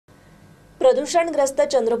प्रदूषणग्रस्त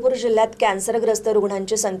चंद्रपूर जिल्ह्यात कॅन्सरग्रस्त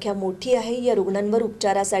रुग्णांची संख्या मोठी आहे। या रुग्णांवर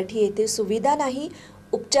उपचारासाठी येथे सुविधा नाही।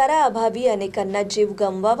 उपचाराअभावी अनेकांना जीव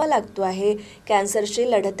गमवावा लागतो आहे। कॅन्सरशी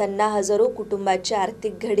लढताना हजारो कुटुंबाची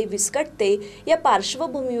आर्थिक घडी विस्कटते। या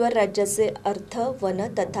पार्श्वभूमीवर राज्याचे अर्थ, वन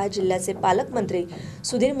तथा जिल्ह्याचे पालकमंत्री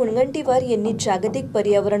सुधीर मुनगंटीवार यांनी जागतिक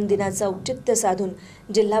पर्यावरण दिनाचा औचित्य साधून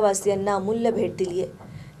जिल्हावासियांना अमूल्य भेट दिली आहे।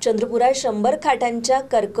 चंद्रपुरात 100 खाटांच्या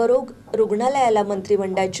कर्करोग रुग्णालयाला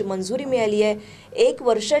मंत्रिमंडळाची मंजुरी मिळाली आहे। 1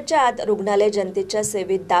 वर्षाच्या आत रुग्णालय जनतेच्या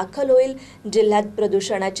सेवेत दाखल होईल। जिल्ह्यात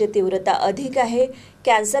प्रदूषणाची तीव्रता अधिक आहे।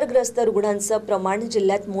 कॅन्सरग्रस्त रुग्णांचं प्रमाण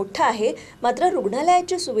जिल्ह्यात मोठं आहे, मात्र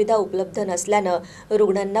रुग्णालयाची सुविधा उपलब्ध नसल्यानं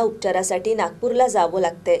रुग्णांना उपचारासाठी नागपूरला जावं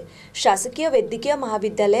लागते। शासकीय वैद्यकीय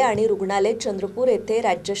महाविद्यालय आणि रुग्णालय चंद्रपूर येथे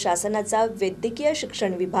राज्य शासनाचा वैद्यकीय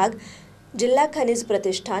शिक्षण विभाग, जिल्हा खनिज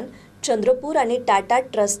प्रतिष्ठान चंद्रपूर आणि टाटा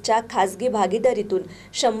ट्रस्टच्या खासगी भागीदारीतून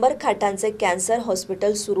 100 खाटांचे कॅन्सर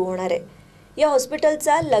हॉस्पिटल सुरू होणार आहे। या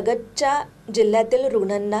हॉस्पिटलचा लगतच्या जिल्ह्यातील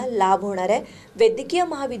रुग्णांना लाभ होणार आहे। वैद्यकीय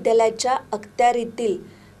महाविद्यालयाच्या अखत्यारीतील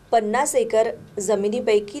 50 एकर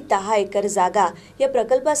जमिनीपैकी 10 एकर जागा या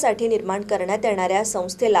प्रकल्पासाठी निर्माण करण्यात येणाऱ्या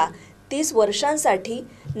संस्थेला 30 वर्षांसाठी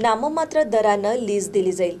नाममात्र दरानं लीज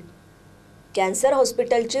दिली जाईल। कॅन्सर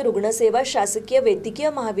हॉस्पिटलची रुग्णसेवा शासकीय वैद्यकीय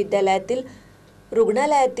महाविद्यालयातील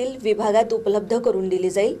रुग्णालयातील विभागात उपलब्ध करून दिली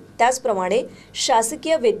जाईल। त्याचप्रमाणे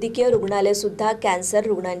शासकीय वैद्यकीय रुग्णालय सुद्धा कॅन्सर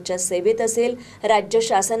रुग्णांच्या सेवेत असेल। राज्य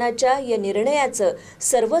शासनाच्या या निर्णयाचं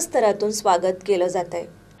सर्व स्तरातून स्वागत केलं जात आहे।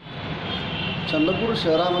 चंद्रपूर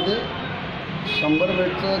शहरामध्ये 100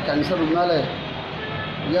 बेडचं कॅन्सर रुग्णालय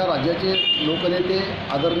या राज्याचे लोकनेते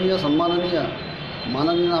आदरणीय सन्माननीय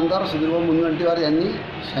माननीय आमदार सुधीर मुनगंटीवार यांनी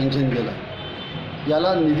सँक्शन केलं।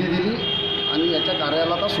 याला निधी दिली आणि याच्या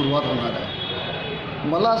कार्याला आता सुरुवात होणार आहे।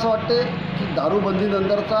 मला असं वाटते की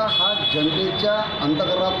दारूबंदीनंतरचा हा जनतेच्या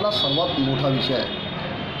अंतःकरणातला सर्वात मोठा विषय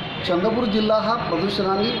आहे। चंद्रपूर जिल्हा हा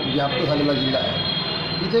प्रदूषणाने व्याप्त झालेला जिल्हा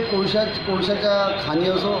आहे। इथे कोळशाच्या खाणी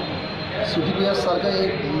असो, CTPS सारखं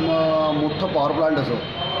एक मोठं पॉवर प्लांट असो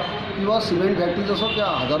किंवा सिमेंट फॅक्टरीज असो किंवा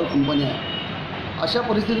हजारो कंपन्या आहेत। अशा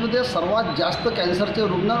परिस्थितीमध्ये सर्वात जास्त कॅन्सरचे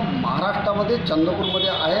रुग्ण महाराष्ट्रामध्ये चंद्रपूरमध्ये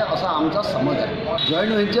आहे असा आमचा समज आहे।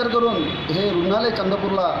 जॉईंट व्हेंचर करून हे रुग्णालय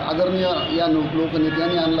चंद्रपूरला आदरणीय या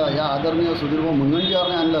लोकनेत्यांनी आणलं, या आदरणीय सुधीर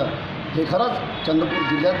मुनगंटीवारने आणलं। हे खरंच चंद्रपूर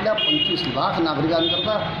जिल्ह्यातल्या 25 लाख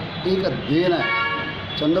नागरिकांकरता एक देण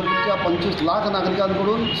आहे। चंद्रपूरच्या 25 लाख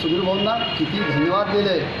नागरिकांकडून सुधीर भाऊंना किती धन्यवाद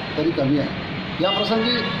दिले तरी कमी आहे। या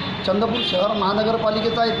प्रसंगी चंद्रपूर शहर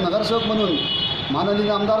महानगरपालिकेचा एक नगरसेवक म्हणून माननीय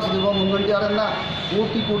आमदार सुधीर मुनगंटीवार यांना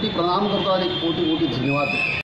कोटी कोटी प्रणाम करतो आणि कोटी कोटी धन्यवाद देतो।